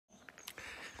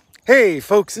Hey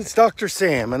folks, it's Dr.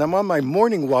 Sam and I'm on my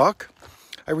morning walk.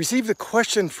 I received a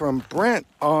question from Brent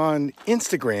on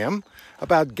Instagram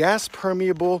about gas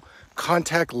permeable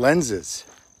contact lenses.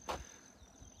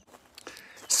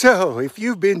 So if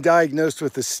you've been diagnosed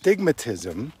with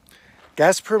astigmatism,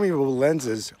 gas permeable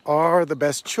lenses are the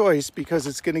best choice because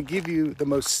it's going to give you the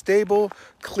most stable,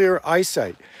 clear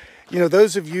eyesight. You know,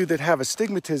 those of you that have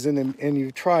astigmatism and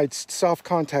you've tried soft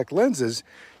contact lenses,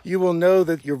 you will know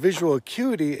that your visual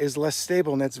acuity is less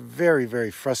stable, and that's very, very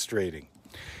frustrating.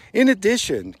 In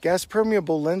addition, gas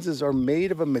permeable lenses are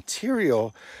made of a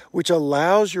material which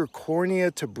allows your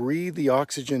cornea to breathe the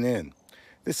oxygen in.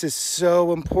 This is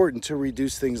so important to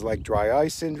reduce things like dry eye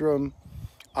syndrome,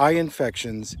 eye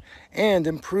infections, and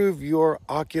improve your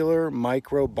ocular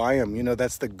microbiome. You know,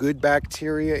 that's the good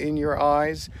bacteria in your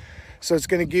eyes. So it's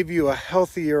going to give you a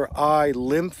healthier eye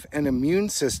lymph and immune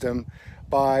system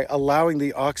by allowing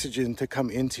the oxygen to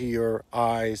come into your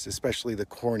eyes, especially the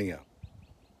cornea.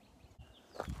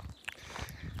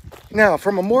 Now,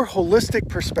 from a more holistic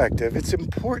perspective, it's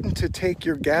important to take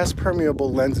your gas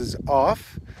permeable lenses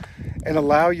off and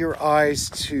allow your eyes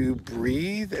to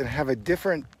breathe and have a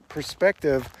different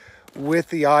perspective with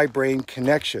the eye-brain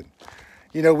connection.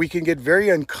 You know, we can get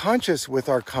very unconscious with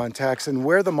our contacts and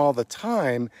wear them all the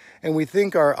time, and we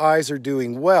think our eyes are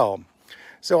doing well.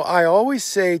 So I always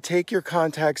say take your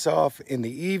contacts off in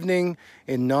the evening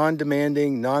in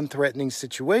non-demanding, non-threatening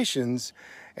situations,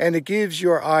 and it gives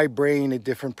your eye-brain a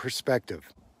different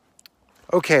perspective.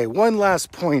 Okay, one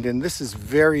last point, and this is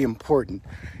very important.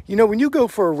 You know, when you go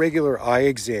for a regular eye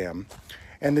exam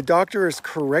and the doctor is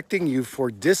correcting you for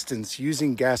distance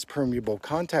using gas permeable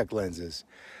contact lenses,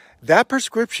 that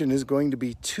prescription is going to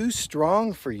be too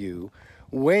strong for you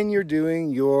when you're doing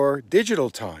your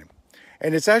digital time.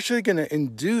 And it's actually going to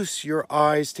induce your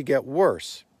eyes to get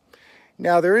worse.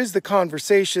 Now, there is the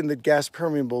conversation that gas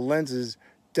permeable lenses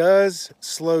does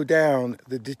slow down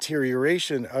the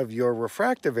deterioration of your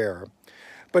refractive error.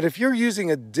 But if you're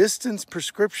using a distance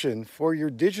prescription for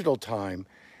your digital time,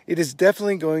 it is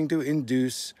definitely going to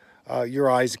induce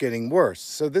your eyes getting worse.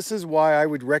 So this is why I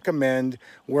would recommend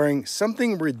wearing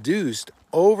something reduced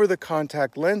over the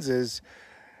contact lenses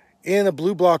in a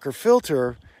blue blocker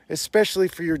filter, especially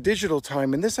for your digital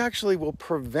time. And this actually will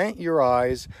prevent your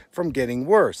eyes from getting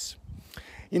worse.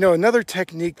 You know, another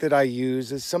technique that I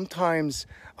use is sometimes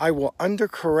I will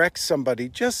undercorrect somebody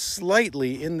just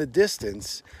slightly in the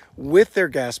distance with their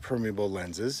gas permeable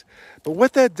lenses. But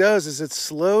what that does is it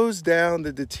slows down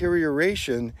the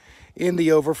deterioration in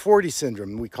the over 40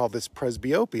 syndrome. We call this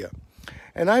presbyopia.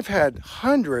 And I've had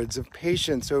hundreds of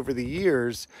patients over the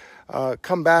years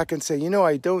come back and say, you know,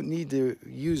 I don't need to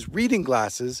use reading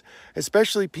glasses,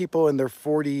 especially people in their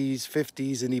 40s,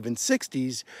 50s, and even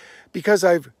 60s, because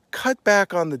I've cut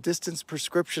back on the distance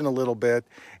prescription a little bit,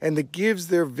 and it gives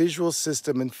their visual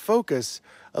system and focus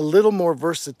a little more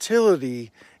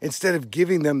versatility instead of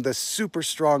giving them the super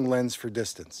strong lens for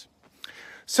distance.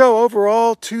 So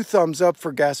overall, 2 thumbs up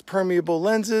for gas permeable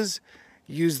lenses.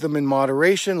 Use them in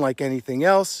moderation like anything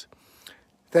else.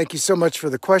 Thank you so much for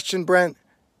the question, Brent.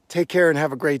 Take care and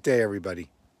have a great day, everybody.